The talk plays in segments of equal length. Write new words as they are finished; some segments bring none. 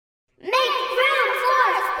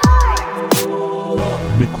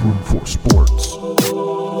Make room for sports.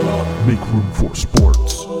 Make room for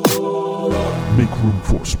sports. Make room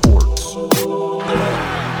for sports.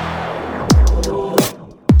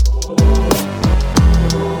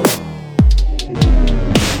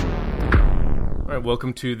 All right,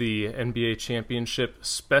 welcome to the NBA Championship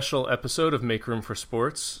special episode of Make Room for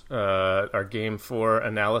Sports, our Game 4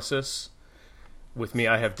 analysis. With me,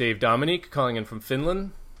 I have Dave Dominique calling in from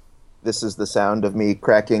Finland. This is the sound of me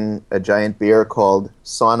cracking a giant beer called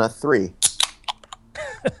Sauna 3.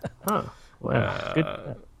 Oh, wow.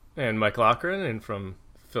 Good. And Mike Loughran in from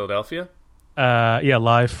Philadelphia.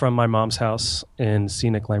 Live from my mom's house in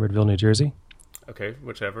scenic Lambertville, New Jersey. Okay,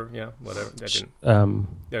 whichever, whatever. I didn't.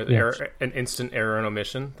 An instant error and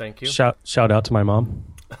omission. Thank you. Shout out to my mom.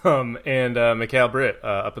 And Mikhail Britt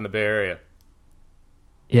up in the Bay Area.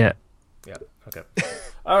 Yeah. Yeah. Okay.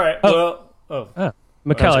 All right.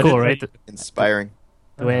 Mikhail, That's cool, right? Inspiring.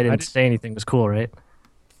 The way I didn't say anything was cool, right?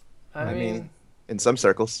 I mean, in some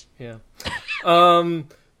circles. Yeah.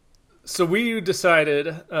 So we decided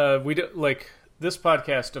this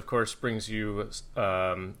podcast, of course, brings you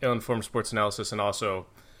ill-informed sports analysis and also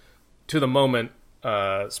to the moment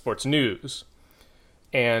sports news.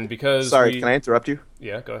 And because can I interrupt you?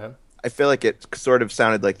 Yeah, go ahead. I feel like it sort of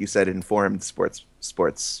sounded like you said informed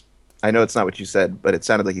sports. I know it's not what you said, but it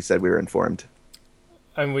sounded like you said we were informed.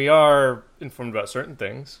 And we are informed about certain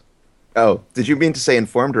things. Oh, did you mean to say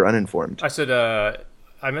informed or uninformed? I said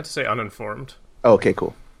I meant to say uninformed. Oh, okay,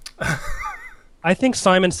 cool. I think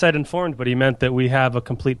Simon said informed, but he meant that we have a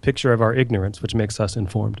complete picture of our ignorance, which makes us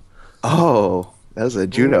informed. Oh, that was a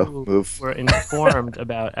judo move. We're informed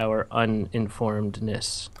about our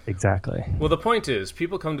uninformedness. Exactly. Well, the point is,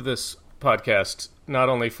 people come to this podcast not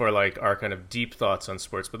only for like our kind of deep thoughts on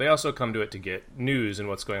sports, but they also come to it to get news and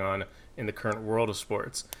what's going on in the current world of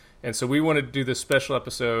sports. And so we wanted to do this special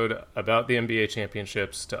episode about the NBA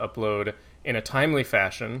championships to upload in a timely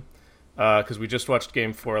fashion because we just watched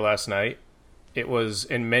Game 4 last night. It was,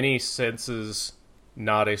 in many senses,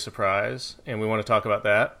 not a surprise, and we want to talk about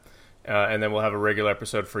that. And then we'll have a regular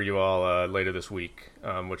episode for you all later this week,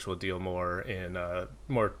 which will deal more in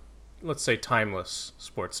let's say, timeless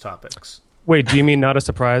sports topics. Wait, do you mean not a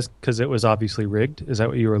surprise because it was obviously rigged? Is that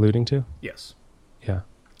what you were alluding to? Yes. Yeah.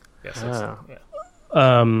 Yes. Oh. Yeah.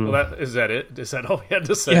 Is that it? Is that all we had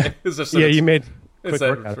to say? Yeah, Is there you made is quick that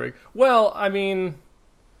work out of it. rigged? Well, I mean...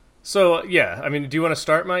 So, yeah, I mean, do you want to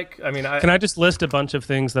start, Mike? I mean, Can I just list a bunch of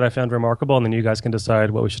things that I found remarkable, and then you guys can decide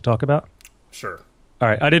what we should talk about? Sure. All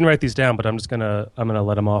right, I didn't write these down, but I'm gonna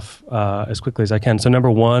let them off as quickly as I can. So number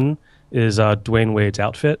one is Dwayne Wade's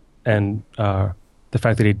outfit and the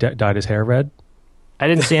fact that he dyed his hair red. I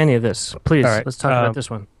didn't see any of this. Please, All right, let's talk about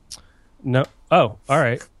this one. No. Oh, all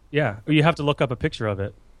right. Yeah, you have to look up a picture of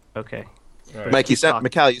it. Okay. Right. Mike,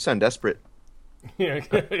 Mikhail, you sound desperate. Yeah.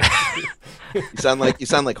 You sound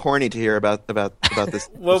like horny to hear about this.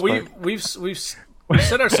 Well, this part. we've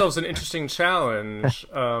set ourselves an interesting challenge,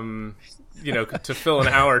 to fill an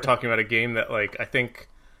hour talking about a game that, like, I think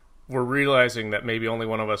we're realizing that maybe only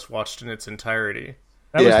one of us watched in its entirety.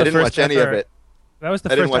 That was I the didn't first watch any of it. That was the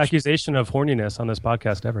first accusation of horniness on this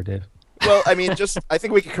podcast ever, Dave. Well, I mean, I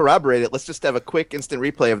think we could corroborate it. Let's just have a quick instant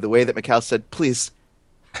replay of the way that Mikhail said, please.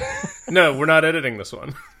 No, we're not editing this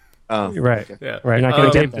one. Oh, Right. okay. Yeah. Right. You're not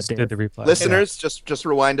gonna Dave tape that, just Dave. did the replay. Listeners, just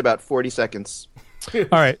rewind about 40 seconds. All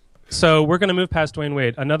right. So we're going to move past Dwayne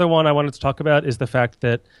Wade. Another one I wanted to talk about is the fact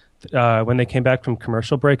that when they came back from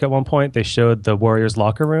commercial break at one point, they showed the Warriors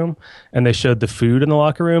locker room and they showed the food in the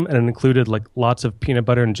locker room, and it included like lots of peanut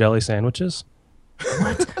butter and jelly sandwiches.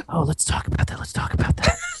 What? Oh, let's talk about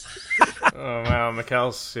that. Oh, wow,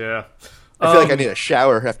 Mikhail's, yeah. I feel like I need a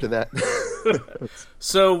shower after that.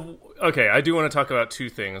 So, okay, I do want to talk about two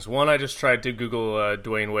things. One, I just tried to Google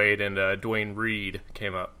Dwayne Wade, and Dwayne Reed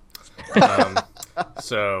came up.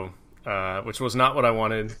 Which was not what I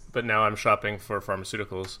wanted, but now I'm shopping for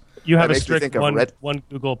pharmaceuticals. You have That a makes me strict think of one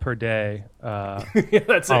Google per day Yeah,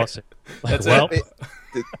 that's policy. it. That's Well, it.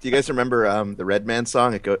 Do you guys remember the Redman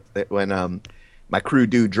song? When my crew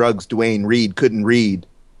do drugs, Dwayne Reed couldn't read.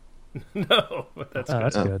 No, but that's good.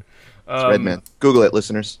 that's good. It's Redman. Google it,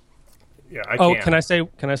 listeners. Yeah, I Oh, can't.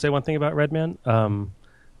 can I say one thing about Redman?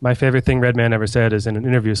 My favorite thing Redman ever said is in an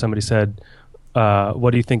interview. Somebody said,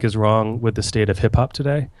 "What do you think is wrong with the state of hip hop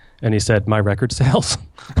today?" And he said, "My record sales."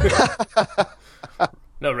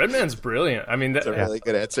 No, Redman's brilliant. I mean, That's a really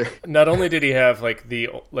good answer. not only did he have like the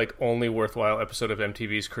only worthwhile episode of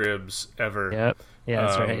MTV's Cribs ever. Yep. Yeah,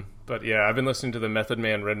 that's right. But yeah, I've been listening to the Method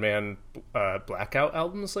Man, Redman, Blackout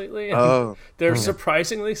albums lately. And Oh. they're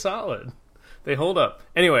surprisingly solid. They hold up.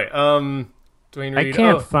 Anyway, Dwayne Reed. I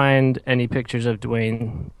can't find any pictures of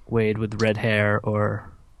Dwayne Wade with red hair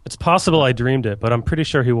or It's possible I dreamed it, but I'm pretty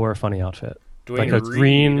sure he wore a funny outfit. Dwayne Like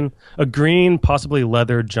Reed. a green, possibly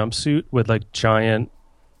leather jumpsuit with like giant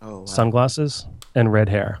Oh, wow. sunglasses and red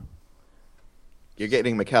hair. You're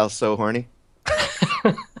getting Mikal so horny.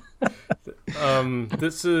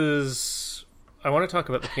 This is. I want to talk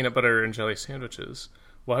about the peanut butter and jelly sandwiches.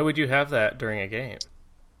 Why would you have that during a game?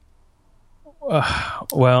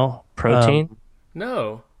 Well, Protein,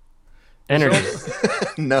 No, energy.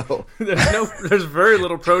 No. there's very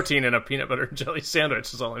little protein in a peanut butter and jelly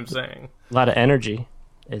sandwich. Is all I'm saying. A lot of energy.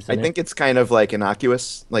 Isn't I think it's kind of like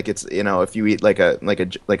innocuous. Like it's, if you eat like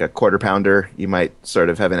a quarter pounder, you might sort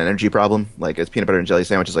of have an energy problem. Like a peanut butter and jelly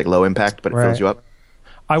sandwich is like low impact, but it Right. fills you up.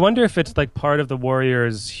 I wonder if it's like part of the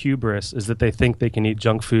Warriors' hubris is that they think they can eat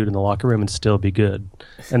junk food in the locker room and still be good,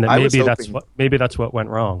 and that I was maybe that's what went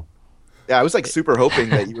wrong. Yeah, I was like super hoping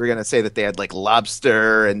that you were gonna say that they had like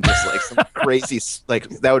lobster and just like some crazy like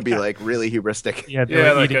that would be like really hubristic. Yeah, they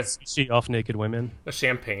Yeah, were like eating a- sushi off naked women. A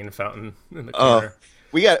champagne fountain in the Oh, corner.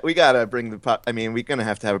 we gotta bring I mean, we're gonna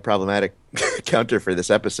have to have a problematic counter for this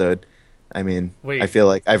episode. I mean, Wait. I feel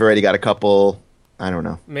like I've already got a couple. I don't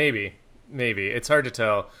know. Maybe it's hard to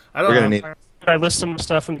tell. I don't We're know. gonna need. I list some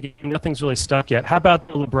stuff in the game. Nothing's really stuck yet. How about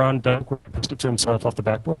the LeBron dunk where he pushed it to himself off the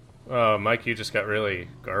backboard? Oh, Mike, you just got really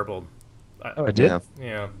garbled. Oh, I did.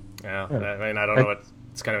 Yeah. Yeah. I mean, I don't know what.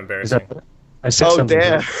 It's kind of Is embarrassing. that? I said Oh something.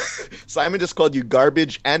 damn! Simon just called you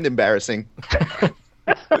garbage and embarrassing.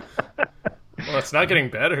 Well, it's not getting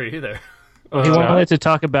better either. He wanted to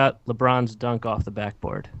talk about LeBron's dunk off the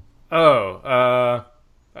backboard. I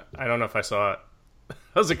don't know if I saw it.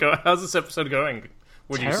 How's it go? How's this episode going?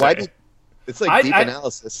 Would you Why say? did? It's like deep I-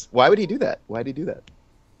 analysis. Why would he do that? Why did he do that?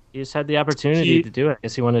 He just had the opportunity to do it. I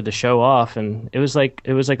guess he wanted to show off, and it was like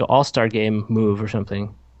an All-Star game move or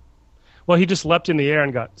something. Well, he just leapt in the air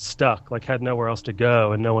and got stuck, like had nowhere else to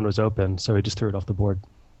go, and no one was open, so he just threw it off the board.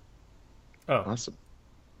 Oh, Awesome.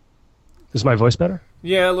 Is my voice better?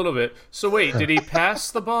 yeah, a little bit. So wait, did he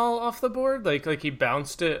pass the ball off the board? Like he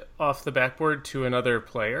bounced it off the backboard to another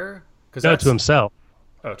player? Because No, to himself.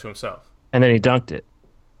 Oh, to himself. And then he dunked it.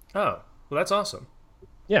 Oh, well, that's awesome.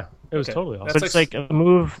 Yeah, it was Okay. totally awesome. That's But it's like a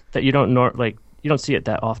move that you don't you don't see it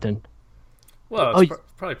that often. Well, Oh, it's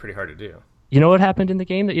probably pretty hard to do. You know what happened in the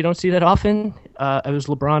game that you don't see that often? It was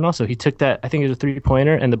LeBron also. He took that, I think it was a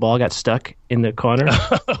 3-pointer, and the ball got stuck in the corner.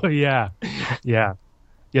 Oh yeah, yeah.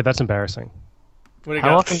 That's embarrassing. What do you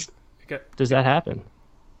How got? often does that happen?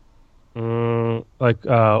 Like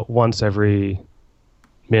once every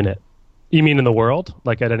minute. You mean in the world?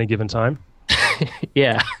 Like at any given time?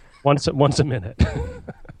 Yeah. Once a minute.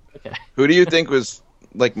 Who do you think was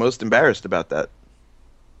like most embarrassed about that?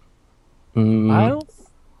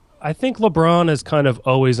 I think LeBron is kind of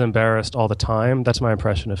always embarrassed all the time. That's my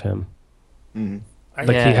impression of him. Like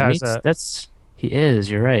yeah, he has he is,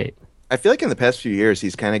 you're right. I feel like in the past few years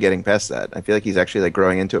he's kind of getting past that. I feel like he's actually like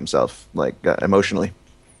growing into himself, like emotionally.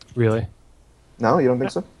 Really. No, you don't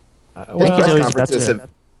think so? Well,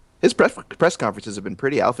 His press conferences have been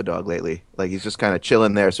pretty alpha dog lately. Like he's just kind of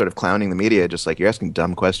chilling there, sort of clowning the media, just like you're asking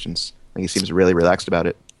dumb questions. Like he seems really relaxed about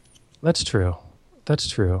it. that's true. That's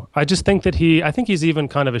true. I just think that I think he's even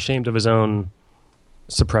kind of ashamed of his own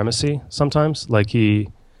supremacy sometimes. Like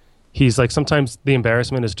he's like sometimes the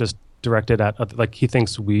embarrassment is just directed at like he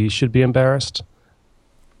thinks we should be embarrassed.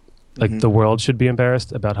 Like the world should be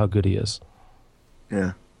embarrassed about how good he is.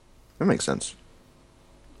 Yeah, that makes sense.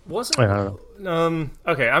 Wasn't I don't know.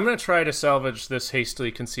 Okay, I'm going to try to salvage this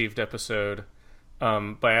hastily conceived episode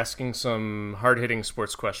by asking some hard-hitting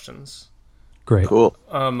sports questions. Great. Cool.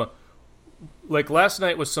 Like last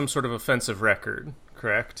night was some sort of offensive record,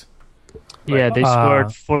 correct? Yeah, they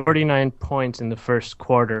scored 49 points in the first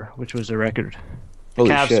quarter, which was a record. The Holy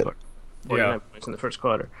Cavs shit. scored 49 Yeah. points in the first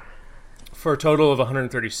quarter. For a total of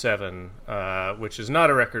 137, which is not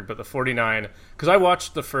a record, but the 49. Because I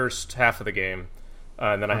watched the first half of the game,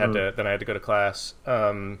 and then I had to go to class.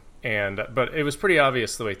 But it was pretty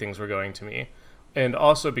obvious the way things were going to me, and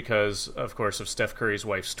also because, of course, of Steph Curry's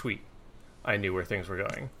wife's tweet, I knew where things were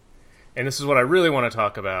going. And this is what I really want to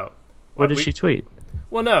talk about. What did she tweet?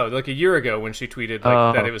 Well, no, like a year ago when she tweeted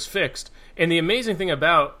that it was fixed. And the amazing thing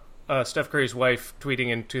about Steph Curry's wife tweeting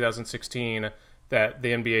in 2016 that the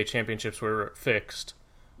NBA championships were fixed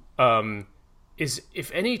is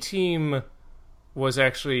if any team was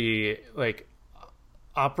actually like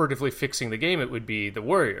operatively fixing the game, it would be the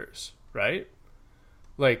Warriors, right?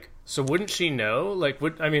 Like, so wouldn't she know? Like,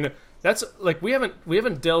 that's like we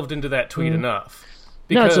haven't delved into that tweet enough.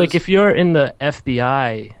 No, it's like if you're in the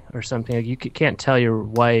FBI or something, like you can't tell your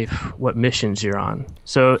wife what missions you're on.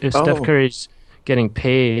 So if Steph Curry's getting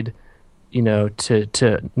paid,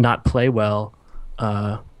 to not play well,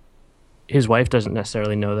 his wife doesn't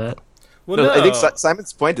necessarily know that. Well, No, no. I think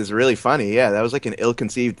Simon's point is really funny. Yeah, that was like an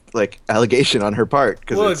ill-conceived like allegation on her part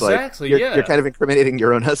because Well, it's exactly, like yeah. you're kind of incriminating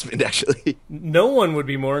your own husband actually. No one would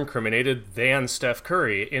be more incriminated than Steph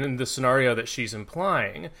Curry in the scenario that she's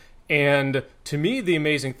implying. And to me, the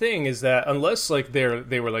amazing thing is that unless like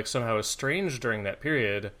they were like somehow estranged during that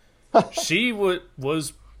period, she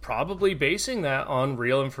was probably basing that on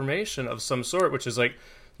real information of some sort, which is like,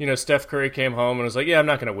 Steph Curry came home and was like, "Yeah, I'm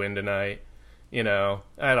not going to win tonight. I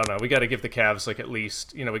don't know. We got to give the Cavs like at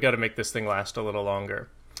least, we got to make this thing last a little longer."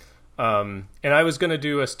 And I was going to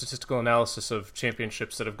do a statistical analysis of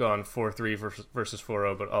championships that have gone 4-3 versus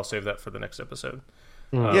 4-0, but I'll save that for the next episode.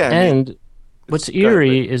 Yeah, And what's go ahead,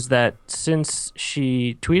 eerie is that since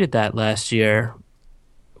she tweeted that last year,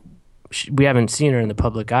 we haven't seen her in the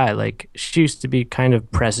public eye. Like, she used to be kind of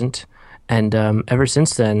present, and ever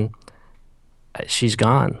since then, she's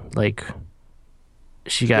gone. Like,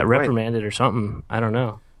 she got good point. reprimanded or something. I don't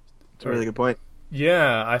know. It's a really good point.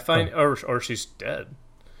 Yeah, I find, or she's dead.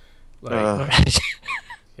 Like,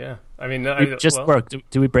 yeah, I mean, We just well, broke.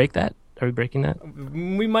 Do we break that? Are we breaking that?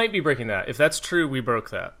 we might be breaking that. If that's true, we broke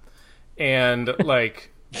that. And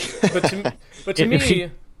like, but to If she-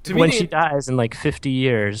 me, to when me, she dies in like 50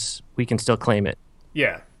 years, we can still claim it.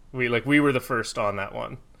 yeah, we were the first on that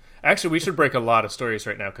one. Actually, we should break a lot of stories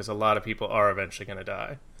right now because a lot of people are eventually going to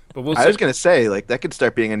die. But we'll I see. was gonna say like that could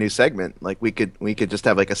start being a new segment. Like we could just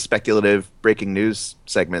have like a speculative breaking news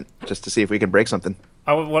segment just to see if we can break something.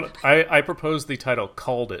 I proposed the title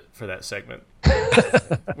 "Called It" for that segment,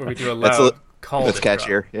 where we do a loud "Called that's It"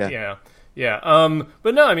 catchier, drop. yeah. Yeah.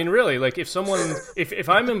 But no, I mean, really, like if someone, if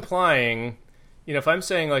I'm implying, if I'm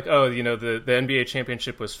saying like, oh, the NBA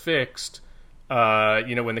championship was fixed,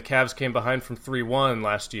 when the Cavs came behind from 3-1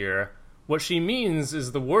 last year, what she means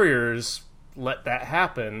is the Warriors let that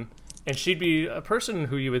happen, and she'd be a person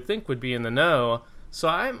who you would think would be in the know. So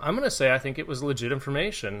I'm going to say I think it was legit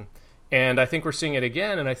information, and I think we're seeing it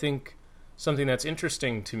again. And I think something that's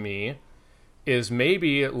interesting to me is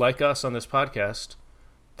maybe, like us on this podcast,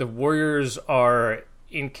 the Warriors are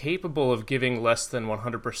incapable of giving less than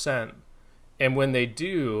 100%. And when they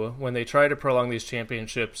do, when they try to prolong these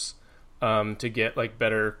championships to get like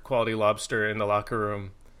better quality lobster in the locker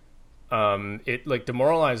room, it like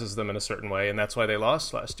demoralizes them in a certain way, and that's why they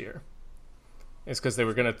lost last year. It's because they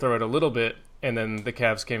were going to throw it a little bit, and then the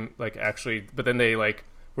Cavs came but then they like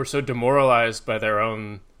were so demoralized by their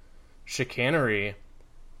own chicanery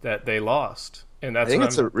that they lost. And that's I think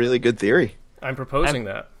it's a really good theory. I'm proposing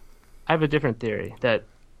that. I have a different theory that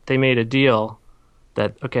they made a deal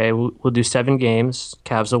that, okay, we'll do 7 games,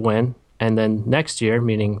 Cavs will win, and then next year,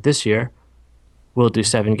 meaning this year, we'll do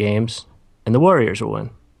 7 games, and the Warriors will win.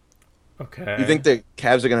 Okay. You think the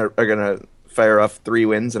Cavs are gonna fire off 3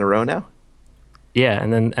 wins in a row now? Yeah,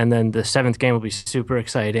 and then the 7th game will be super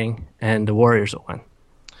exciting, and the Warriors will win.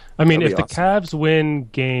 I mean, That'd if be the Cavs win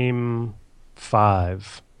Game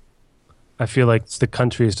 5, I feel like the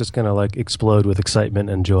country is just going to like explode with excitement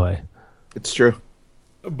and joy. It's true.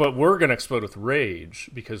 But we're going to explode with rage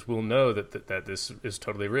because we'll know that this is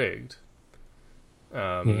totally rigged.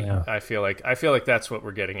 Yeah. I feel like that's what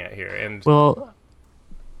we're getting at here. And Well,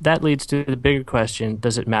 that leads to the bigger question: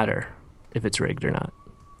 does it matter if it's rigged or not?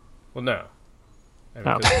 well, no. I mean,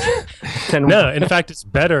 Oh. 'cause Then No, in fact, it's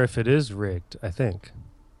better if it is rigged, I think.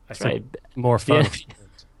 I think, right. More fun.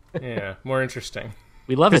 Yeah, yeah, more interesting.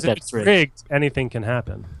 we love it Because if that it's it's rigged. rigged, anything can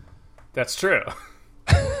happen. That's true.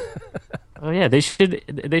 Oh yeah, they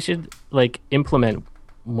should like implement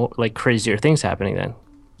more like crazier things happening then.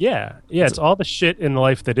 Yeah. It's all the shit in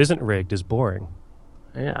life that isn't rigged is boring.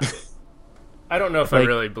 Yeah. I don't know if I Like-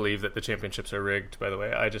 really believe that the championships are rigged, by the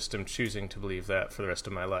way. I just am choosing to believe that for the rest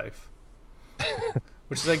of my life.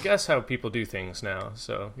 Which is, I guess, how people do things now.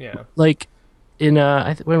 So, yeah. Like in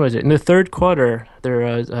when was it? In the third quarter, there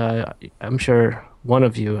was I'm sure one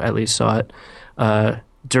of you at least saw it.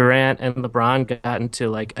 Durant and LeBron got into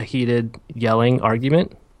like a heated yelling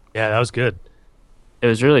argument. Yeah, that was good. It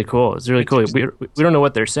was really cool. It was really cool. We don't know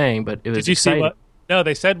what they're saying, but it was Did you exciting. see what? No,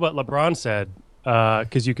 they said what LeBron said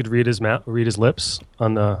because you could read his read his lips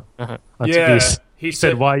on the. Uh-huh. on Yeah, TV. he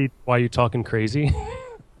said, said- why you talking crazy?"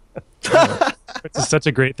 It's such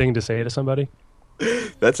a great thing to say to somebody.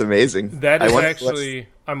 That's amazing. That I is wonder actually...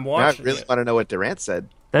 I'm I watching really it. want to know what Durant said.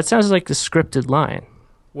 That sounds like the scripted line.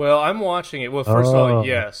 Well, I'm watching it. Well, first of all, Oh.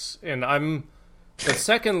 yes. But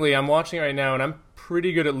secondly, I'm watching it right now, and I'm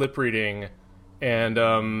pretty good at lip reading. And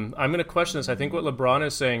I'm going to question this. I think what LeBron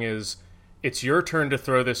is saying is, it's your turn to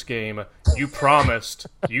throw this game. You promised.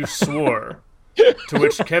 You swore. To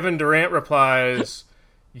which Kevin Durant replies,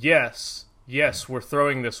 yes, we're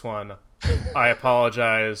throwing this one. I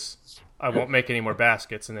apologize. I won't make any more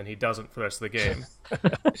baskets, and then he doesn't for the rest of the game.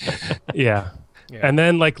 Yeah. Yeah. And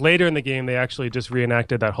then, like, later in the game, they actually just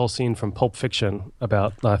reenacted that whole scene from Pulp Fiction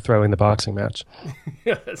about throwing the boxing match.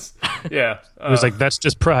 Yes. Yeah. It was like, that's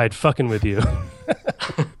just pride fucking with you.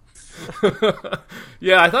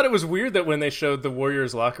 Yeah, I thought it was weird that when they showed the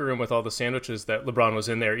Warriors locker room with all the sandwiches that LeBron was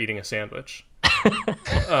in there eating a sandwich.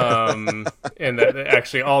 And that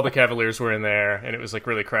actually all the Cavaliers were in there, and it was like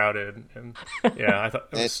really crowded. And yeah, I thought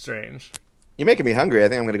it was strange. You're making me hungry. I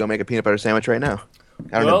think I'm going to go make a peanut butter sandwich right now.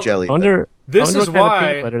 I don't Well, know jelly. I wonder, This I wonder is what kind of why-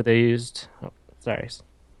 peanut butter they used. Oh, sorry.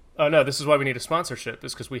 Oh no, this is why we need a sponsorship,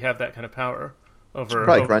 is because we have that kind of power over.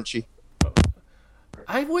 Probably over- crunchy.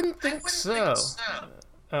 I wouldn't think so.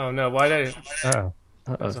 Oh no, why did Oh,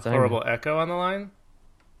 there's a horrible echo on the line?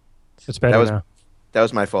 it's better That was- now. That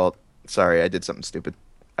was my fault. Sorry, I did something stupid.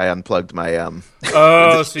 I unplugged my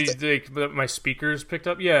Oh, so my speakers picked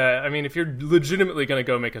up? Yeah, I mean, if you're legitimately going to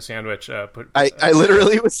go make a sandwich, I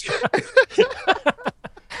literally was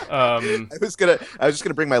um, I was just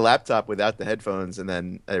gonna bring my laptop without the headphones, and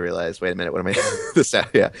then I realized, wait a minute, what am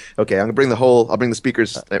I? Okay, I'm gonna bring I'll bring the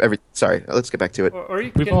speakers. Sorry, let's get back to it. or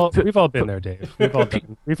you We've can, all been there, Dave.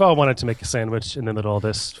 We've all wanted to make a sandwich in the middle of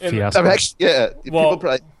this And- fiasco. I'm actually, Well- people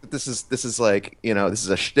probably this is like this is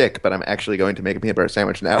a shtick, but I'm actually going to make a peanut butter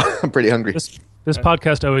sandwich now. I'm pretty hungry. This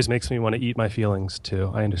podcast always makes me want to eat my feelings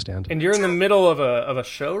too. I understand. and you're in the middle of a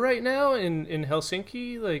show right now in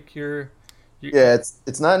Helsinki. Like Yeah,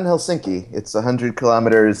 it's not in Helsinki. It's 100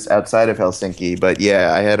 kilometers outside of Helsinki. But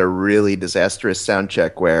yeah, I had a really disastrous sound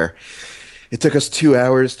check where it took us 2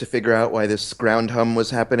 hours to figure out why this ground hum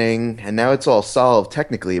was happening, and now it's all solved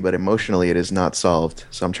technically, but emotionally it is not solved.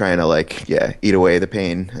 So I'm trying to eat away the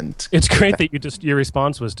pain. And It's great that your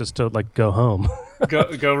response was just to go home.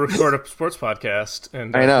 go record a sports podcast.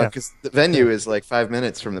 And I know, because the venue is like 5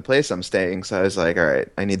 minutes from the place I'm staying. So I was like, all right,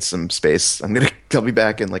 I need some space. I'll be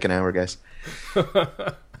back in like an hour, guys.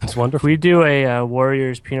 It's If wonderful. we do a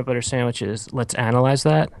Warriors peanut butter sandwiches, let's analyze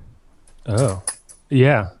that. Oh,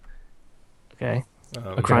 yeah. Okay.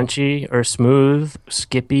 Um, Crunchy or smooth,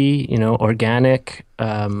 skippy, organic.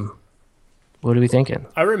 What are we thinking?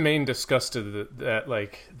 I remain disgusted that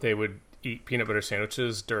like they would eat peanut butter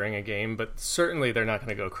sandwiches during a game, but certainly they're not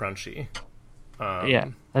going to go crunchy. Yeah,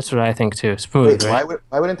 that's what I think too. Smooth, Wait, right?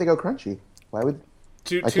 why wouldn't they go crunchy? Why would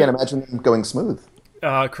Too, I can't imagine them going smooth.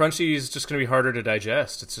 Crunchy is just going to be harder to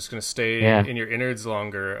digest. It's just going to stay Yeah. in your innards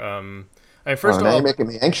longer. First of Now all, you're making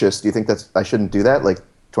me anxious. Do you think I shouldn't do that like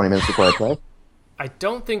 20 minutes before I play? I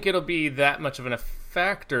don't think it'll be that much of a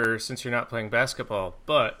factor since you're not playing basketball.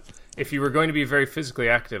 But if you were going to be very physically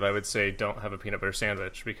active, I would say don't have a peanut butter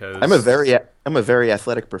sandwich because I'm a very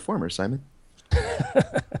athletic performer, Simon.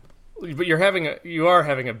 But you are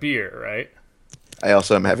having a beer, right? I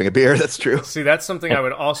also am having a beer. That's true. See, that's something I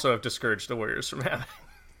would also have discouraged the Warriors from having.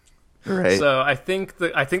 Right. So I think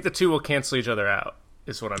the two will cancel each other out.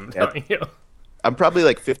 Is what I'm telling you. I'm probably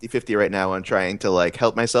like 50-50 right now on trying to like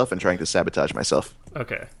help myself and trying to sabotage myself.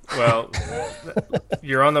 Okay. Well,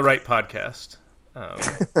 you're on the right podcast.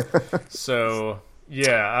 So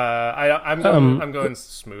yeah, I'm going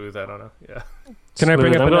smooth. I don't know. Yeah. Can I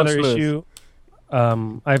bring Smooth. up I'm going another smooth. issue?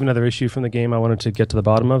 I have another issue from the game I wanted to get to the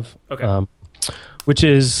bottom of. Okay. Which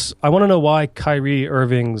is, I want to know why Kyrie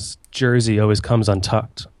Irving's jersey always comes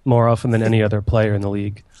untucked more often than any other player in the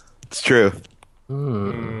league. It's true.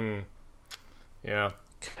 Yeah.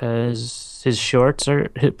 Because his shorts are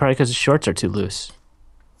too loose.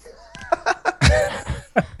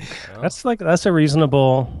 That's a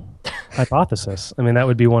reasonable hypothesis. I mean, that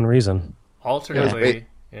would be one reason. Alternately,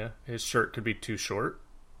 yeah, his shirt could be too short.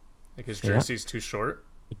 Like his jersey's too short.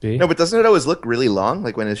 Could be. No, but doesn't it always look really long?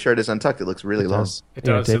 Like when his shirt is untucked, it looks really long. It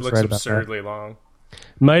does. Yeah, It Dave's looks right about that. absurdly long.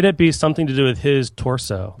 Might it be something to do with his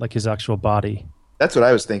torso, like his actual body? That's what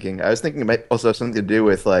I was thinking. I was thinking it might also have something to do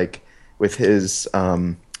with with his I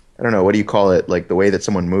don't know, what do you call it? Like the way that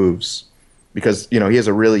someone moves. Because, he has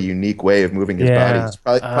a really unique way of moving his Yeah. body. He's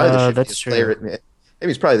probably the that's shiftiest true. player. Maybe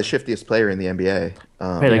he's probably the shiftiest player in the NBA.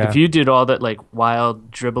 Right, like Yeah. if you did all that like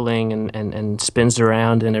wild dribbling and spins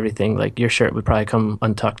around and everything, like your shirt would probably come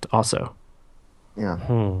untucked also. Yeah.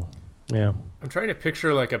 Yeah. I'm trying to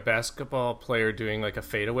picture like a basketball player doing like a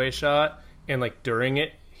fadeaway shot, and like during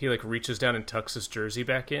it, he like reaches down and tucks his jersey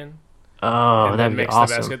back in, Oh, and that'd then be makes the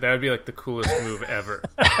awesome. basket. That would be like the coolest move ever.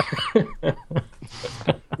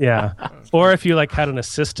 Yeah. Or if you like had an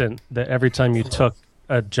assistant that every time you took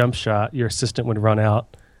a jump shot, your assistant would run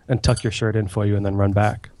out and tuck your shirt in for you and then run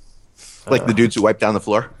back. Like the dudes who wipe down the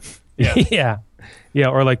floor. Yeah. Yeah. Yeah.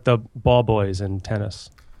 Or like the ball boys in tennis.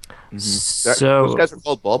 Those So guys are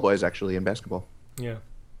called ball boys, actually, in basketball. Yeah.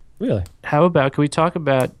 Really? How about, can we talk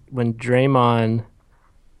about when Draymond,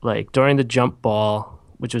 like during the jump ball,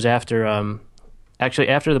 which was after, actually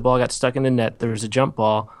after the ball got stuck in the net, there was a jump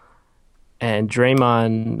ball, and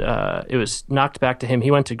Draymond, it was knocked back to him.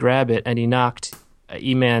 He went to grab it, and he knocked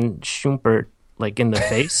Iman Shumpert like in the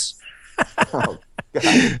face. Oh,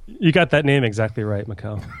 God. You got that name exactly right,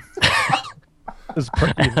 Mikkel.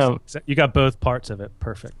 You got both parts of it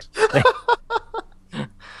perfect.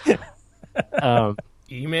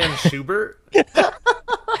 E-Man Schubert?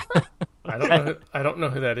 I don't know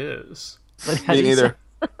who that is. Me neither.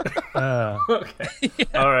 Okay.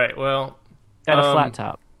 All right. Well, Got a flat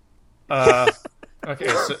top. okay.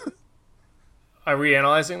 So, are we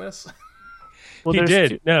analyzing this? Well, He there's did.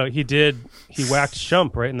 two- No, he did. He whacked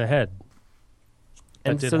Shump right in the head.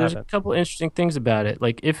 and did so there's a happen. couple interesting things about it.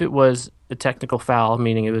 Like if it was a technical foul,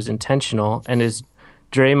 meaning it was intentional, and is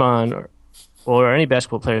Draymond or any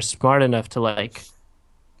basketball player smart enough to like,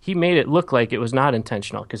 he made it look like it was not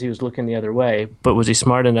intentional because he was looking the other way, but was he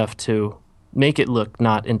smart enough to make it look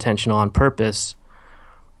not intentional on purpose?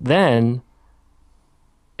 Then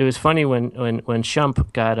it was funny when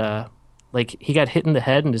Shump got like he got hit in the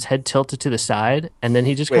head and his head tilted to the side, and then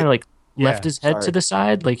he just Wait. kind of like Yeah, left his head sorry. to the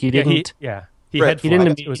side, like he Yeah, didn't. he Right. head He didn't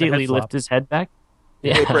flopped. It was a head immediately flop. lift his head back. Hey,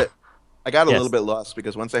 Yeah, Britt, I got a Yes. little bit lost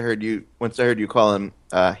because once I heard you call him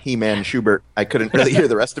He-Man Schubert, I couldn't really hear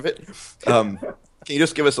the rest of it. Can you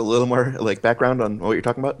just give us a little more like background on what you're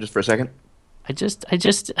talking about, just for a second? I just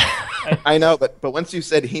I know, but once you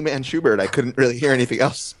said He-Man Schubert, I couldn't really hear anything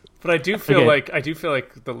else. But I do feel Okay.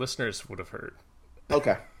 like the listeners would have heard.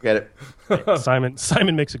 Okay, get it.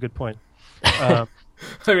 Simon makes a good point. I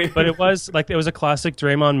mean, But it was a classic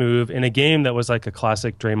Draymond move in a game that was like a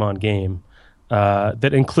classic Draymond game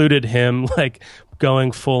that included him like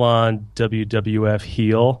going full on WWF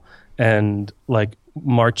heel and like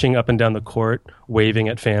marching up and down the court, waving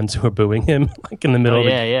at fans who were booing him like in the middle oh, of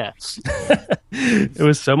the yeah. It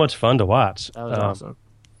was so much fun to watch. That was awesome.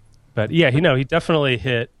 But yeah, he definitely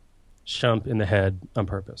hit Shump in the head on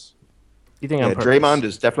purpose. You think Yeah, on purpose? Draymond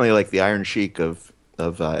is definitely like the Iron Sheik of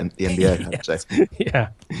the NBA. I'd say. Yeah.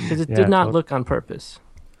 Because it Yeah, did not totally. look on purpose.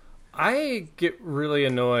 I get really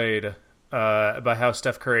annoyed by how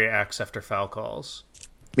Steph Curry acts after foul calls.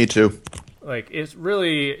 Me too. Like it's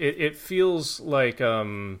really, it feels like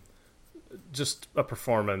just a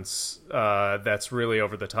performance that's really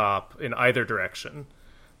over the top in either direction.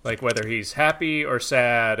 Like whether he's happy or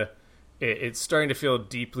sad, it's starting to feel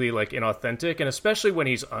deeply like inauthentic, and especially when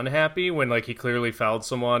he's unhappy, when like he clearly fouled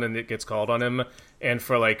someone and it gets called on him, and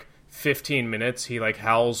for like 15 minutes he like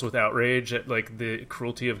howls with outrage at like the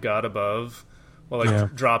cruelty of God above, while like Yeah.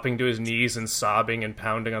 dropping to his knees and sobbing and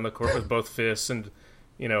pounding on the court with both fists, and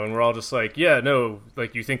and we're all just like, yeah, no,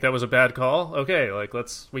 like you think that was a bad call? Okay, like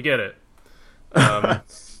we get it.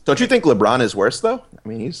 Don't you think LeBron is worse though? I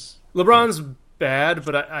mean, he's LeBron's bad,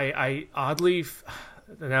 but I oddly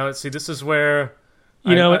now see this is where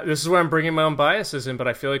this is where I'm bringing my own biases in, but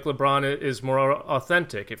I feel like LeBron is more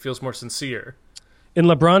authentic. It feels more sincere. In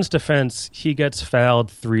LeBron's defense, he gets fouled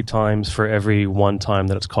 3 times for every 1 time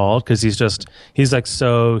that it's called because he's like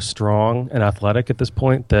so strong and athletic at this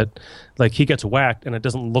point that like he gets whacked and it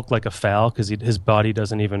doesn't look like a foul because his body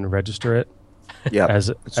doesn't even register it yeah, as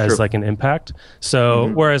it's true. like an impact. So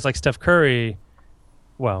whereas like Steph Curry,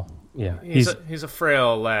 well, yeah, He's a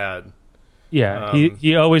frail lad. yeah,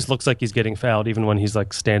 he always looks like he's getting fouled even when he's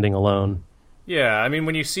like standing alone. Yeah, I mean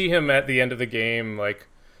when you see him at the end of the game, like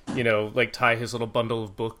like tie his little bundle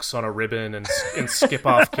of books on a ribbon and skip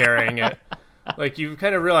off carrying it. Like you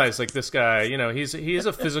kind of realize like this guy, he is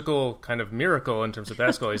a physical kind of miracle in terms of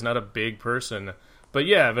basketball. He's not a big person. But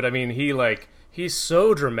I mean he's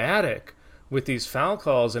so dramatic with these foul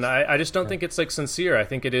calls, and I just don't think it's like sincere. I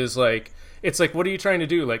think it is like it's like, what are you trying to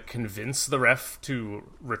do? Like convince the ref to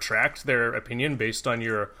retract their opinion based on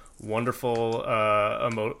your wonderful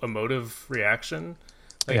emotive reaction?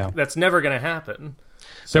 Like Yeah. that's never going to happen.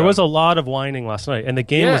 There was a lot of whining last night, and the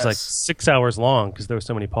game was like Yes. 6 hours long because there were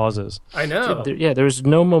so many pauses. I know. There was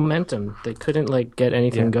no momentum. They couldn't like get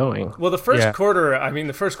anything going. Well, the first Yeah. quarter,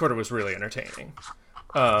 the first quarter was really entertaining.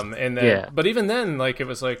 And then, but even then, like it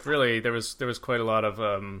was like really there was quite a lot of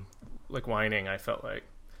like whining. I felt like,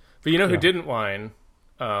 but who didn't whine?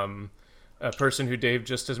 A person who Dave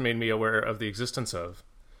just has made me aware of the existence of,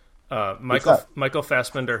 Michael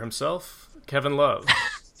Fassbender himself, Kevin Love,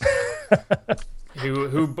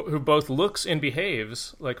 who both looks and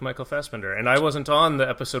behaves like Michael Fassbender. And I wasn't on the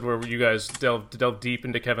episode where you guys delved deep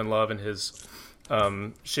into Kevin Love and his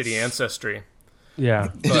shitty ancestry. Yeah,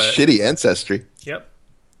 shitty ancestry. Yep.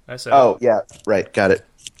 I said. Oh yeah, right, got it.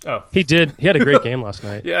 Oh. he did. He had a great game last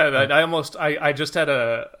night. Yeah, I just had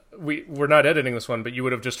a we're not editing this one, but you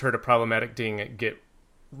would have just heard a problematic ding get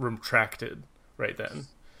retracted right then.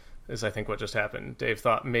 Is I think what just happened. Dave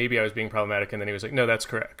thought maybe I was being problematic, and then he was like, "No, that's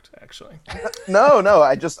correct, actually." No,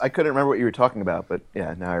 I couldn't remember what you were talking about, but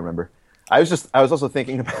yeah, now I remember. I was also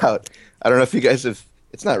thinking about. I don't know if you guys have.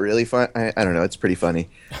 It's not really fun. I don't know. It's pretty funny.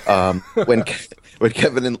 When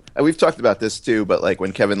Kevin and we've talked about this too, but like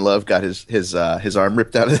when Kevin Love got his arm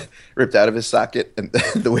ripped out of his socket, and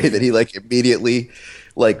the way that he like immediately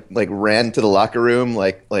like ran to the locker room,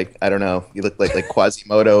 like I don't know, he looked like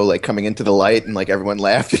Quasimodo like coming into the light, and like everyone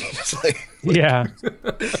laughed. And he just Yeah.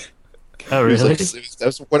 Oh, really? That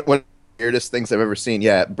was one of the weirdest things I've ever seen.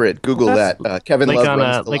 Yeah, Britt, Google that. Kevin Like Love on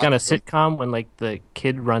runs a the like on a locker room. sitcom when like the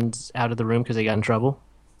kid runs out of the room because they got in trouble.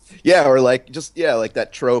 Yeah, or like like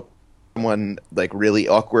that trope, someone like really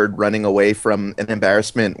awkward running away from an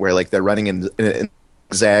embarrassment, where like they're running in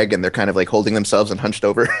zag and they're kind of like holding themselves and hunched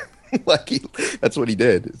over. That's what he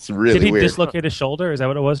did. It's really Did he weird. dislocate his shoulder? Is that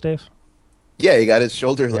what it was, Dave? Yeah, he got his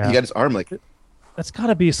shoulder. Yeah. He got his arm like. That's got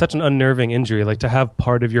to be such an unnerving injury, like to have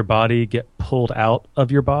part of your body get pulled out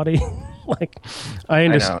of your body. Like, I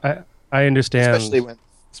understand.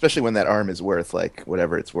 Especially when that arm is worth like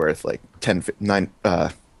whatever it's worth, like 9.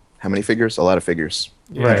 How many figures? A lot of figures.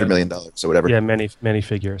 Right. $100 million or whatever. Yeah, many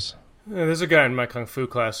figures. Yeah, there's a guy in my kung fu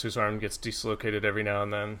class whose arm gets dislocated every now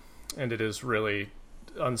and then, and it is really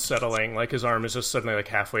unsettling. Like his arm is just suddenly like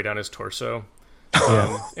halfway down his torso.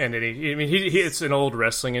 And then it's an old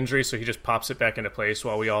wrestling injury, so he just pops it back into place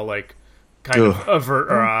while we all like kind of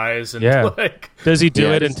avert our eyes and like. Does he do Yeah,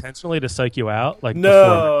 it it's- intentionally to psych you out? Like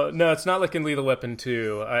No, it's not like in Lethal Weapon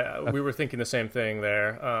 2. We were thinking the same thing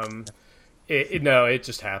there. It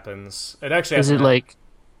just happens. It actually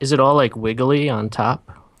Is it all like wiggly on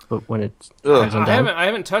top? But when it comes on down? I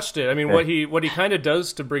haven't touched it. I mean, what he kind of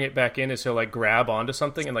does to bring it back in is he'll like grab onto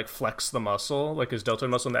something and like flex the muscle, like his deltoid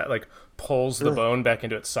muscle, and that like pulls the bone back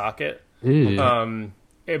into its socket. Ew.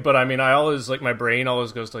 But I mean, I always like my brain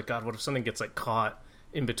always goes to like, God, what if something gets like caught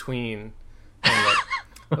in between? And, like,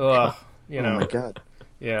 ugh, you know. Oh my god.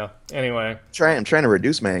 Yeah. Anyway. I'm trying to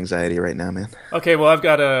reduce my anxiety right now, man. Okay. Well, I've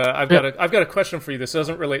got a question for you. This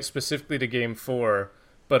doesn't relate specifically to Game 4,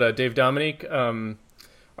 but Dave Dominique,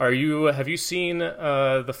 have you seen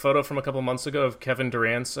the photo from a couple months ago of Kevin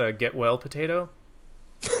Durant's Get Well potato?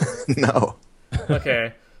 No.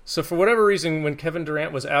 Okay. So for whatever reason, when Kevin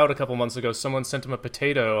Durant was out a couple months ago, someone sent him a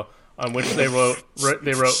potato on which they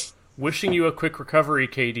wrote, "Wishing you a quick recovery,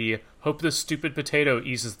 KD. Hope this stupid potato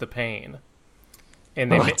eases the pain."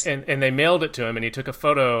 And they mailed it to him, and he took a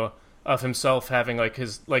photo of himself having like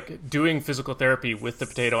his doing physical therapy with the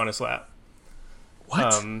potato on his lap.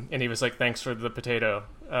 What? And he was like, "Thanks for the potato,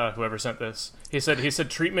 whoever sent this." He said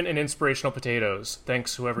treatment and inspirational potatoes.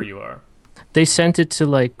 Thanks, whoever you are. They sent it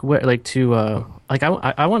to I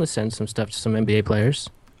want to send some stuff to some NBA players.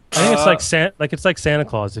 I think it's like Santa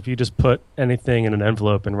Claus. If you just put anything in an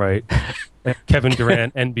envelope and write Kevin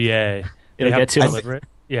Durant NBA, they It'll have get to to him. deliver it.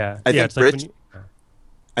 Yeah, I think it's like when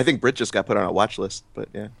I think Britt just got put on a watch list, but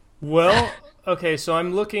yeah. Well, okay, so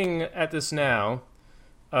I'm looking at this now.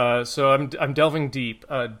 So I'm delving deep.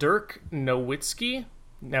 Dirk Nowitzki.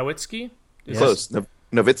 Is Close.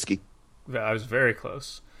 Nowitzki. I was very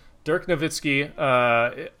close. Dirk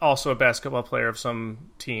Nowitzki, also a basketball player of some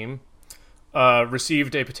team,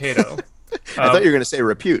 received a potato. I thought you were going to say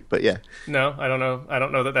repute, but yeah. No, I don't know. I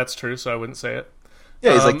don't know that that's true, so I wouldn't say it.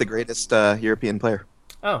 Yeah, he's like the greatest European player.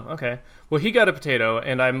 Oh, okay. Well, he got a potato,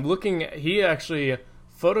 and I'm looking. He actually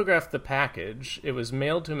photographed the package. It was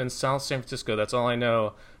mailed to him in South San Francisco. That's all I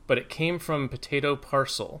know. But it came from Potato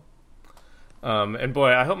Parcel. And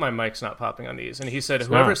boy, I hope my mic's not popping on these. And he said,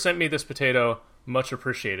 "Whoever sent me this potato, much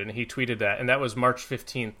appreciated." And he tweeted that, and that was March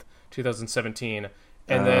 15th, 2017.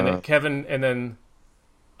 And then Kevin, and then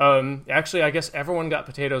actually, I guess everyone got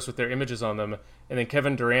potatoes with their images on them. And then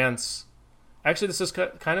Kevin Durant's. Actually, this is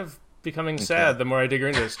kind of becoming sad the more I dig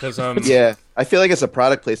into this because Yeah, I feel like it's a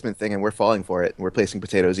product placement thing, and we're falling for it. We're placing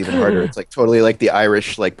potatoes even harder. It's like totally like the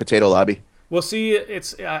Irish like potato lobby. Well, see,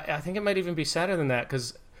 I think it might even be sadder than that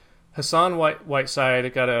because Hassan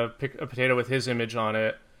Whiteside got a potato with his image on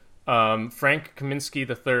it. Frank Kaminsky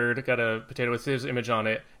III got a potato with his image on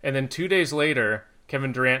it, and then 2 days later,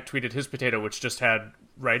 Kevin Durant tweeted his potato, which just had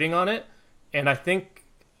writing on it. And I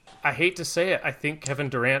hate to say it, I think Kevin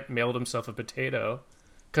Durant mailed himself a potato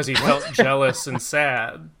because he felt jealous and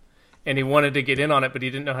sad, and he wanted to get in on it, but he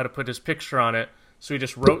didn't know how to put his picture on it, so he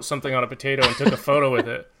just wrote something on a potato and took a photo with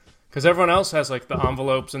it. Because everyone else has like the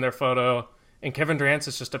envelopes in their photo, and Kevin Durant's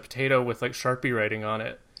is just a potato with like Sharpie writing on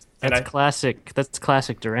it. And That's classic. That's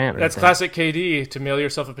classic Durant. That's classic KD to mail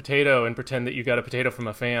yourself a potato and pretend that you got a potato from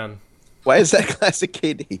a fan. Why is that classic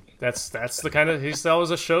KD? That's the kind of he's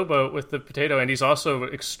always a showboat with the potato, and he's also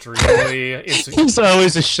extremely insecure. He's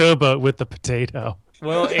always a showboat with the potato.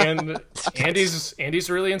 Well, and Andy's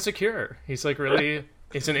really insecure. He's like really,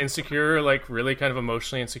 it's an insecure, like really kind of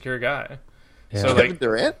emotionally insecure guy. Yeah. So Kevin like,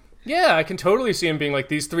 Durant? yeah, I can totally see him being like,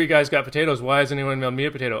 these three guys got potatoes. Why hasn't anyone mailed me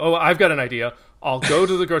a potato? Oh, I've got an idea. I'll go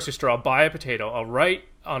to the grocery store. I'll buy a potato. I'll write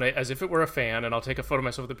on it as if it were a fan, and I'll take a photo of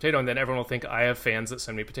myself with the potato, and then everyone will think I have fans that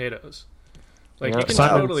send me potatoes. Like, you can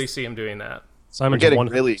totally see him doing that. Simon's We're getting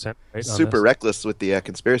 100% really right on super this. reckless with the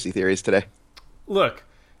conspiracy theories today. Look,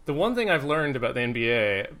 the one thing I've learned about the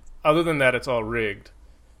NBA, other than that it's all rigged.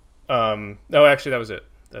 No, actually, that was it.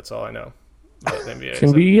 That's all I know about the NBA.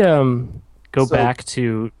 Can we go So, back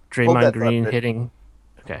to hold Draymond that Green thought, hitting?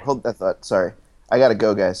 Okay. Hold that thought. Sorry. I gotta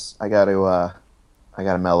go, guys. I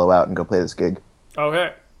gotta mellow out and go play this gig.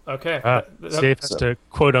 Okay. Dave has to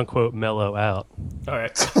quote unquote mellow out. All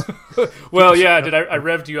right. Well, yeah, I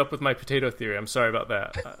revved you up with my potato theory. I'm sorry about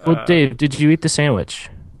that. Well, Dave, did you eat the sandwich?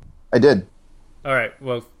 I did. All right.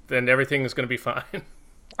 Well, then everything is going to be fine.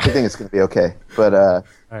 I think it's gonna be okay. But All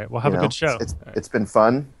right, we'll have you a know, good show. It's been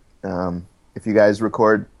fun. If you guys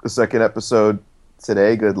record the second episode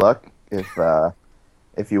today, good luck.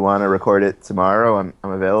 If you want to record it tomorrow, I'm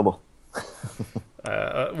available.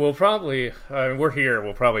 We'll probably we're here.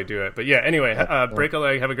 We'll probably do it. But yeah. Anyway, break a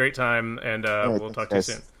leg. Have a great time, and right, we'll thanks, talk to you guys.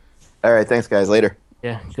 soon. All right, thanks, guys. Later.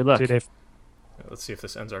 Yeah. Good luck. See you, Dave. Let's see if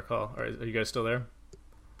this ends our call. All right, are you guys still there?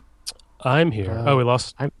 I'm here. We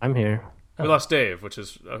lost. I'm here. We lost Dave, which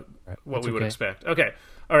is what That's we would okay. expect. Okay.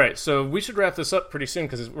 All right. So we should wrap this up pretty soon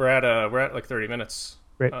because we're at like 30 minutes.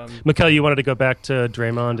 Great. Mikhail, you wanted to go back to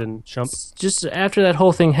Draymond and Shump? Just after that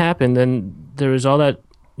whole thing happened, then there was all that,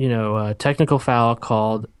 technical foul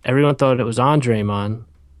called. Everyone thought it was on Draymond,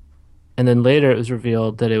 and then later it was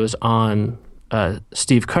revealed that it was on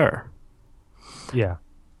Steve Kerr. Yeah.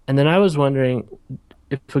 And then I was wondering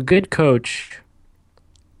if a good coach,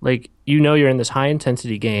 like, you're in this high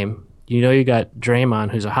intensity game, you got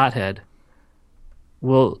Draymond who's a hothead.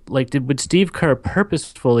 Well, like, would Steve Kerr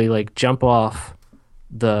purposefully like jump off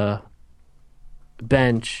the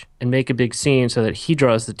bench and make a big scene so that he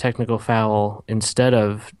draws the technical foul instead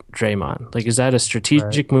of Draymond? Like, is that a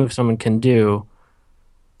strategic move someone can do?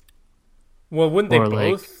 Well, wouldn't they Or,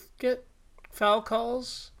 both get foul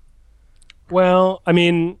calls? Well, I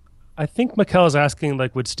mean, I think Mikhail is asking,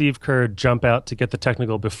 like, would Steve Kerr jump out to get the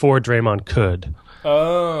technical before Draymond could?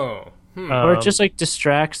 Oh. Or it just like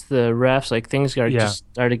distracts the refs. Like, things are just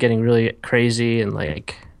started getting really crazy, and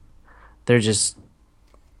like they're just.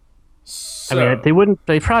 So, I mean,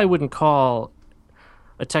 they probably wouldn't call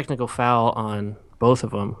a technical foul on both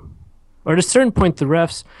of them. Or at a certain point, the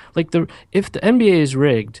refs, like, if the NBA is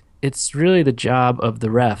rigged, it's really the job of the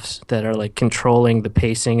refs that are like controlling the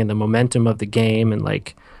pacing and the momentum of the game, and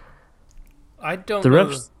like I don't the know.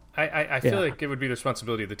 refs. I feel like it would be the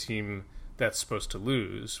responsibility of the team that's supposed to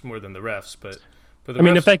lose more than the refs. But the I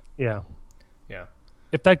mean, refs, yeah. yeah.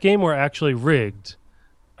 If that game were actually rigged,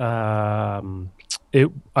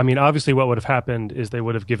 obviously what would have happened is they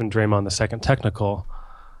would have given Draymond the second technical,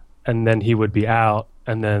 and then he would be out,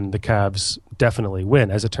 and then the Cavs definitely win.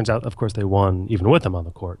 As it turns out, of course, they won even with him on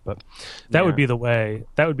the court. But that would be the way.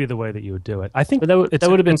 That would be the way that you would do it. I think But that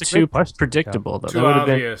would have been it's a great too question, predictable, though. Too That would have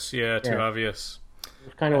been obvious. Too obvious.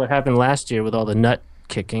 kind of what happened last year with all the nut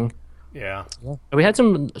kicking. Yeah. We had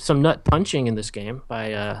some nut punching in this game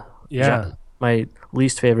by Yeah. my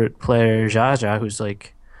least favorite player, Jaja, who's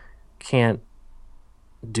like can't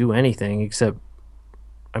do anything except.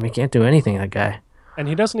 I mean, can't do anything. That guy. And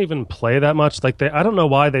he doesn't even play that much. Like, I don't know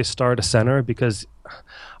why they start a center, because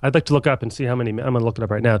I'd like to look up and see how many. I'm going to look it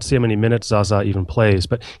up right now to see how many minutes Zaza even plays.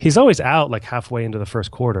 But he's always out like halfway into the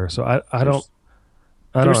first quarter. So I don't.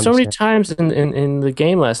 There were so many times in the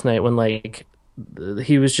game last night when like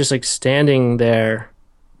he was just like standing there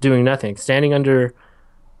doing nothing, standing under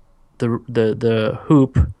the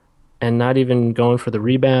hoop and not even going for the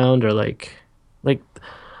rebound, or like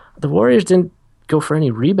the Warriors didn't go for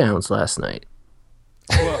any rebounds last night.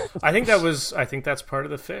 Well, I think that's part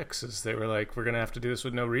of the fix is they were like, we're gonna have to do this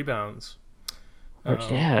with no rebounds.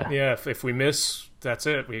 Yeah. Yeah. If we miss, that's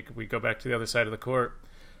it. We go back to the other side of the court.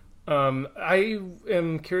 I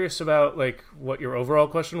am curious about like what your overall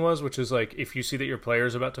question was, which is like, if you see that your player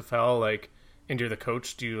is about to foul, like, and you're the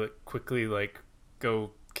coach, do you like quickly like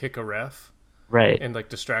go kick a ref, Right. and like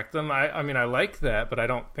distract them? I mean, I like that, but I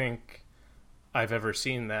don't think I've ever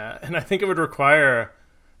seen that, and I think it would require.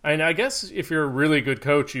 I guess if you're a really good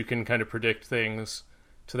coach, you can kind of predict things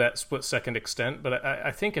to that split second extent, but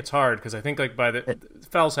I think it's hard because I think like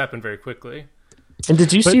fouls happen very quickly. And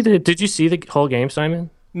did you see the whole game, Simon?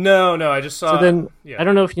 No, no, I just saw. So then, yeah. I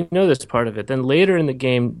don't know if you know this part of it. Then later in the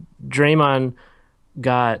game, Draymond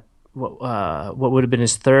got what would have been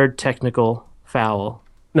his third technical foul.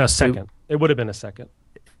 No, second. It would have been a second.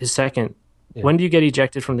 His second. Yeah. When do you get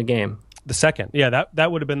ejected from the game? The second. Yeah,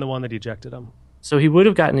 that would have been the one that ejected him. So he would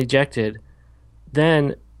have gotten ejected.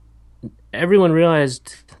 Then everyone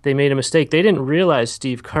realized they made a mistake. They didn't realize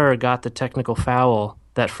Steve Kerr got the technical foul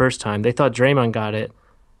that first time. They thought Draymond got it.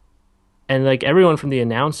 And like everyone from the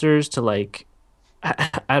announcers to like,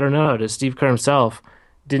 I don't know, to Steve Kerr himself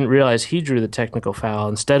didn't realize he drew the technical foul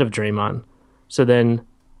instead of Draymond. So then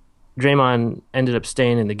Draymond ended up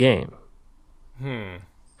staying in the game.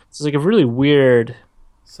 It's like a really weird.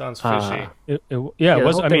 Sounds fishy. It the was.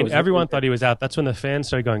 whole I thing mean, was everyone weird. thought he was out. That's when the fans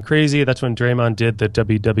started going crazy. That's when Draymond did the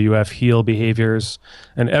WWF heel behaviors,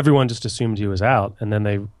 and everyone just assumed he was out. And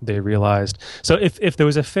then they realized. So if there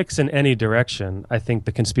was a fix in any direction, I think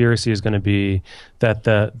the conspiracy is going to be that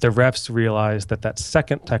the refs realized that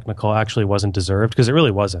second technical actually wasn't deserved, because it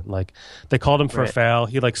really wasn't. Like, they called him for a Right. foul.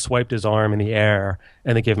 He like swiped his arm in the air,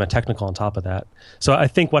 and they gave him a technical on top of that. So I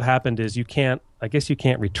think what happened is you can't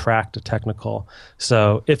retract a technical.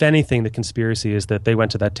 So if anything, the conspiracy is that they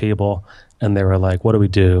went to that table and they were like, what do we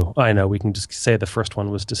do? I know, we can just say the first one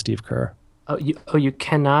was to Steve Kerr. You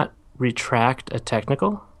cannot retract a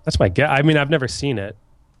technical? That's my guess. I mean, I've never seen it.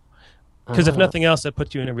 Because if nothing else, it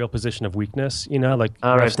puts you in a real position of weakness, like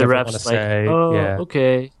All right, the never refs wanna like, say,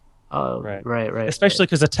 okay. Oh, Right. right. Especially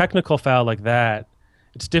because a technical foul like that,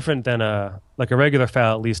 it's different than a regular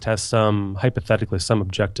foul. At least has hypothetically some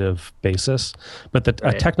objective basis, but a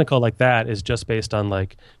Right. technical like that is just based on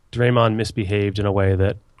like Draymond misbehaved in a way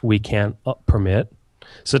that we can't permit.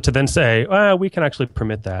 So to then say, well, we can actually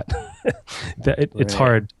permit that, it's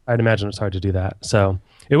hard. I'd imagine it's hard to do that. So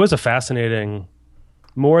it was a fascinating,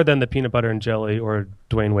 more than the peanut butter and jelly or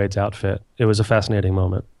Dwayne Wade's outfit. It was a fascinating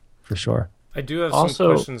moment for sure. I do have Also-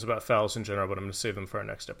 some questions about fouls in general, but I'm going to save them for our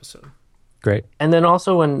next episode. Great. And then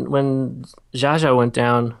also when Jaja went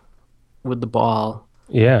down with the ball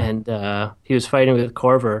Yeah. and he was fighting with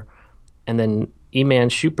Corver, and then E-Man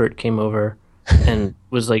Schubert came over and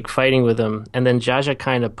was like fighting with him, and then Jaja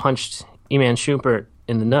kind of punched E-Man Schubert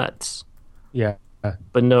in the nuts, Yeah.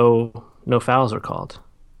 but no fouls were called.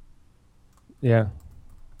 Yeah.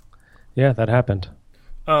 Yeah, that happened.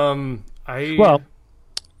 Sorry,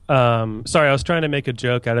 I was trying to make a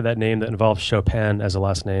joke out of that name that involves Chopin as a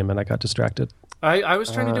last name, and I got distracted. I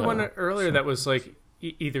was trying to do one earlier that was like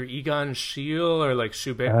either Egon Schiele or like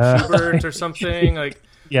Schubert or something. Like,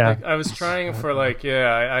 Yeah. like, I was trying for like,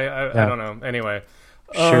 I don't know. Anyway,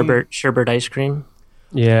 Sherbert ice cream.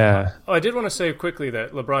 Yeah. I did want to say quickly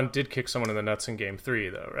that LeBron did kick someone in the nuts in Game 3,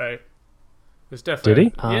 though, right? It was definitely.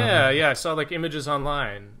 Did he? Yeah. I saw like images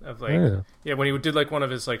online of like, Yeah. when he did like one of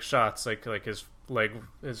his like shots, like his leg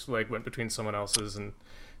went between someone else's, and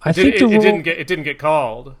I think the rule, it didn't get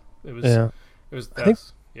called. It was. Yeah. It was. I think-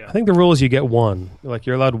 Yeah. I think the rule is you get one. Like,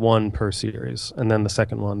 you're allowed one per series, and then the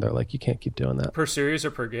second one, they're like, you can't keep doing that. Per series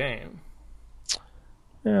or per game?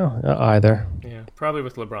 Yeah, either. Yeah, probably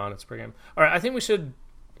with LeBron, it's per game. All right, I think we should.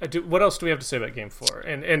 What else do we have to say about Game 4?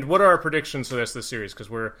 And what are our predictions for this series? Because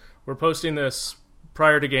we're posting this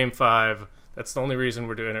prior to Game 5. That's the only reason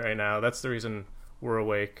we're doing it right now. That's the reason we're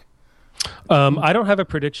awake. I don't have a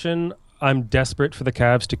prediction. I'm desperate for the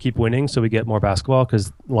Cavs to keep winning so we get more basketball,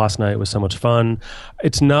 because last night was so much fun.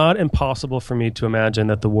 It's not impossible for me to imagine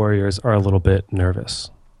that the Warriors are a little bit nervous.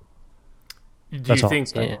 Do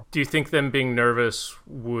Yeah. you think them being nervous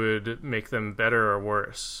would make them better or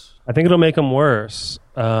worse? I think it'll make them worse.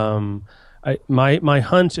 My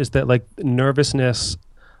hunch is that like nervousness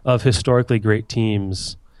of historically great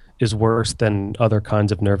teams is worse than other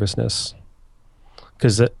kinds of nervousness.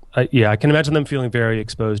 Because I can imagine them feeling very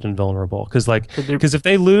exposed and vulnerable. Because if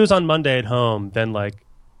they lose on Monday at home, then like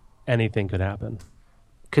anything could happen.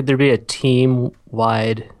 Could there be a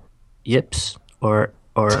team-wide yips or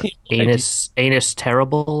anus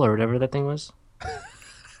terrible or whatever that thing was?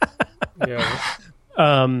 Yeah.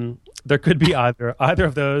 There could be either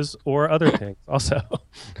of those or other things also.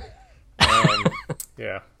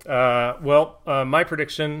 Yeah. My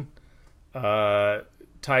prediction: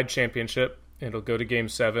 tied championship. It'll go to Game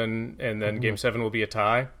 7, and then Game 7 will be a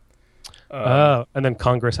tie. And then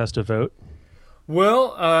Congress has to vote.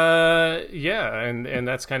 Well, yeah, and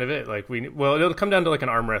that's kind of it. Like it'll come down to like an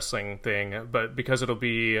arm wrestling thing, but because it'll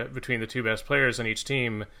be between the two best players on each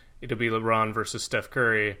team, it'll be LeBron versus Steph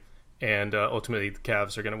Curry, and ultimately the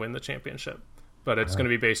Cavs are going to win the championship. But it's going to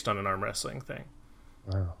be based on an arm wrestling thing.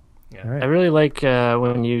 Wow. Yeah. All right. I really like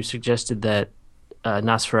when you suggested that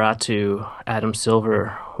Nosferatu, Adam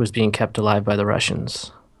Silver, was being kept alive by the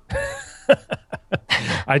Russians.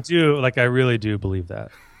 I do. Like, I really do believe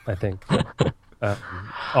that. I think.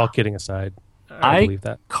 All kidding aside, I believe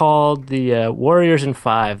that. Called the Warriors in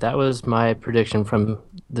 5. That was my prediction from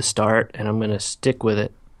the start, and I'm going to stick with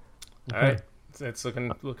it. All right. It's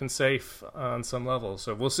looking safe on some level,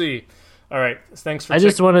 so we'll see. All right. Thanks for I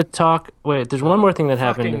just want to talk. Wait, there's one more thing that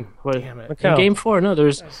happened. Damn it. In Game 4, no,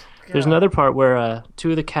 there's another part where two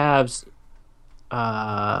of the Cavs,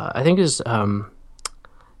 I think it was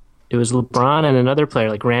LeBron and another player,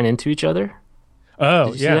 like, ran into each other. Oh,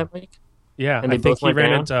 Did you see that, Mike? Yeah, And I they think both he went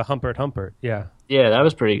ran down? into Humpert. Yeah. Yeah, that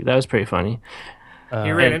was pretty funny.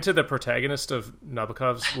 He ran into the protagonist of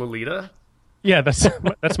Nabokov's Lolita? Yeah,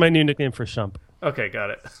 that's my new nickname for Shump. Okay, got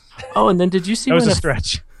it. Oh, and then did you see That was when a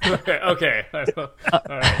stretch. Okay. All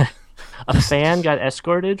right. a fan got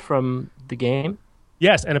escorted from the game?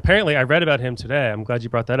 Yes, and apparently I read about him today. I'm glad you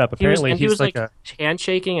brought that up. He was Apparently like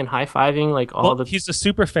handshaking and high-fiving like all the... He's a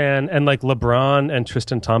super fan, and like LeBron and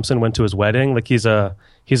Tristan Thompson went to his wedding. Like he's a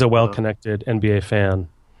well-connected NBA fan.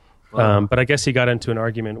 Wow. But I guess he got into an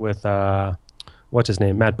argument with what's his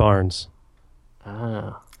name, Matt Barnes.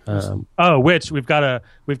 Which we've got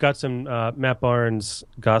some Matt Barnes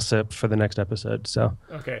gossip for the next episode. So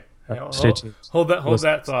Okay. stay tuned. Hold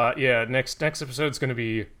that thought. Yeah, next episode's going to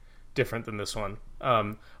be different than this one.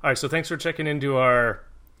 All right, so thanks for checking into our...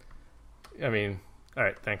 all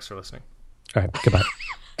right, thanks for listening. All right, goodbye.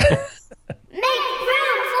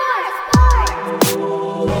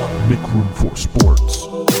 Make room for sports.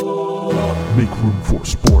 Make room for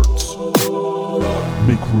sports.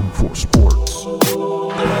 Make room for sports.